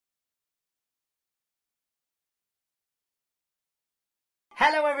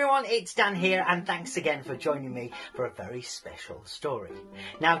Hello everyone, it's Dan here and thanks again for joining me for a very special story.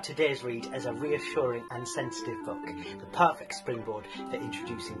 Now today's read is a reassuring and sensitive book, the perfect springboard for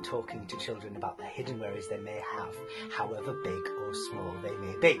introducing talking to children about the hidden worries they may have, however big or small they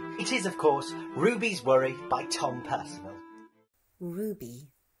may be. It is of course Ruby's Worry by Tom Percival. Ruby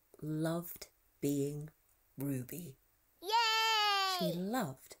loved being Ruby. Yay! She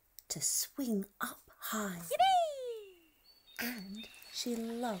loved to swing up high. Yippee! And she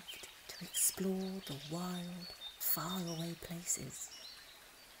loved to explore the wild, faraway places.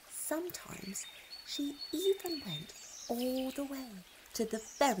 Sometimes she even went all the way to the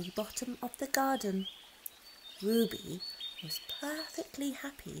very bottom of the garden. Ruby was perfectly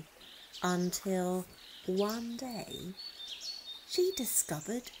happy until one day she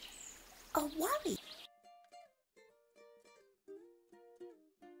discovered a worry.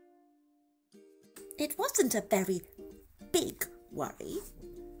 It wasn't a very big worry.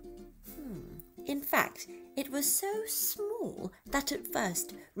 In fact, it was so small that at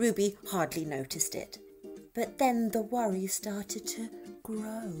first Ruby hardly noticed it. But then the worry started to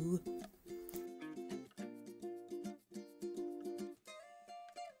grow.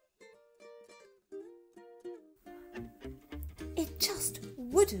 It just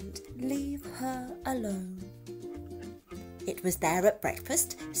wouldn't leave her alone. It was there at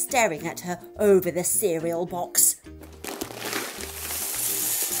breakfast, staring at her over the cereal box.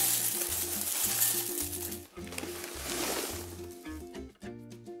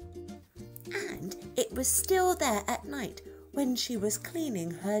 And it was still there at night when she was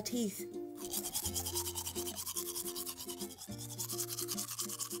cleaning her teeth.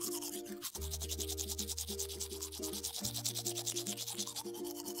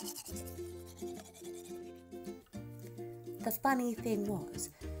 The funny thing was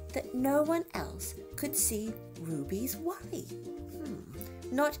that no one else could see Ruby's worry.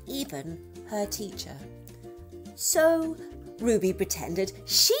 Not even her teacher. So Ruby pretended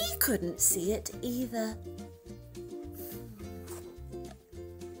she couldn't see it either.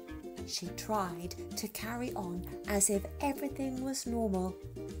 She tried to carry on as if everything was normal,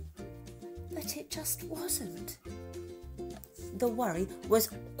 but it just wasn't. The worry was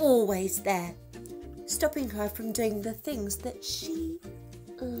always there, stopping her from doing the things that she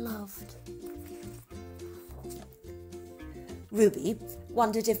loved. Ruby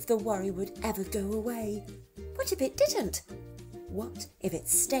wondered if the worry would ever go away. What if it didn't? What if it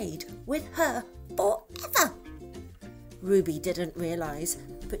stayed with her forever? Ruby didn't realise,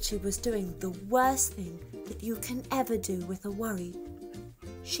 but she was doing the worst thing that you can ever do with a worry.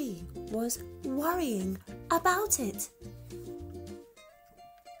 She was worrying about it.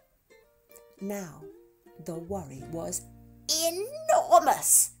 Now, the worry was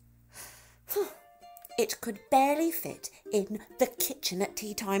enormous. It could barely fit in the kitchen at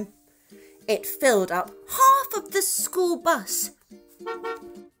tea time. It filled up half of the school bus.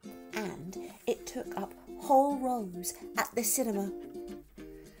 And it took up whole rows at the cinema.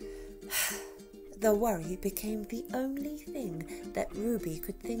 The worry became the only thing that Ruby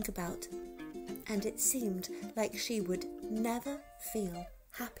could think about, and it seemed like she would never feel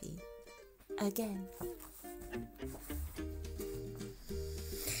happy again.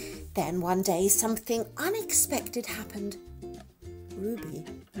 Then one day something unexpected happened. Ruby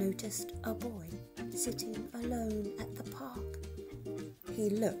noticed a boy sitting alone at the park. He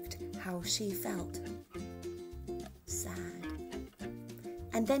looked how she felt. Sad.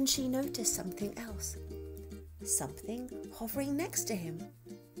 And then she noticed something else. Something hovering next to him.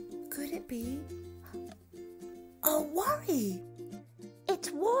 Could it be a worry?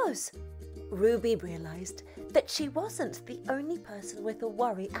 It was. Ruby realised that she wasn't the only person with a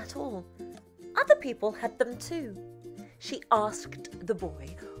worry at all. Other people had them too. She asked the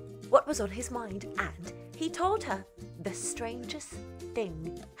boy what was on his mind, and he told her the strangest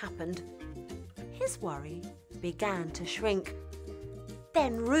thing happened. His worry began to shrink.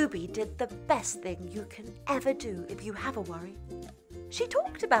 Then Ruby did the best thing you can ever do if you have a worry. She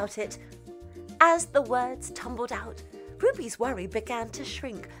talked about it. As the words tumbled out, Ruby's worry began to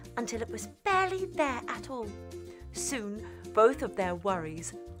shrink until it was barely there at all. Soon, both of their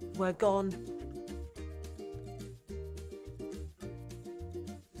worries were gone.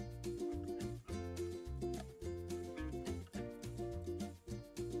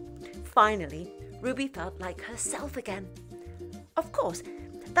 Finally, Ruby felt like herself again. Of course,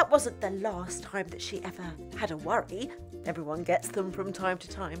 that wasn't the last time that she ever had a worry. Everyone gets them from time to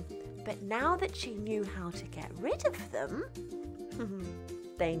time. But now that she knew how to get rid of them,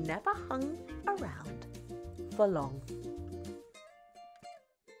 they never hung around for long.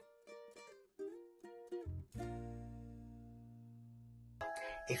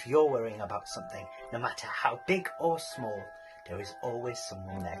 if you're worrying about something, no matter how big or small, there is always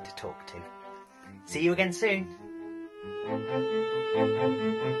someone there to talk to. See you again soon.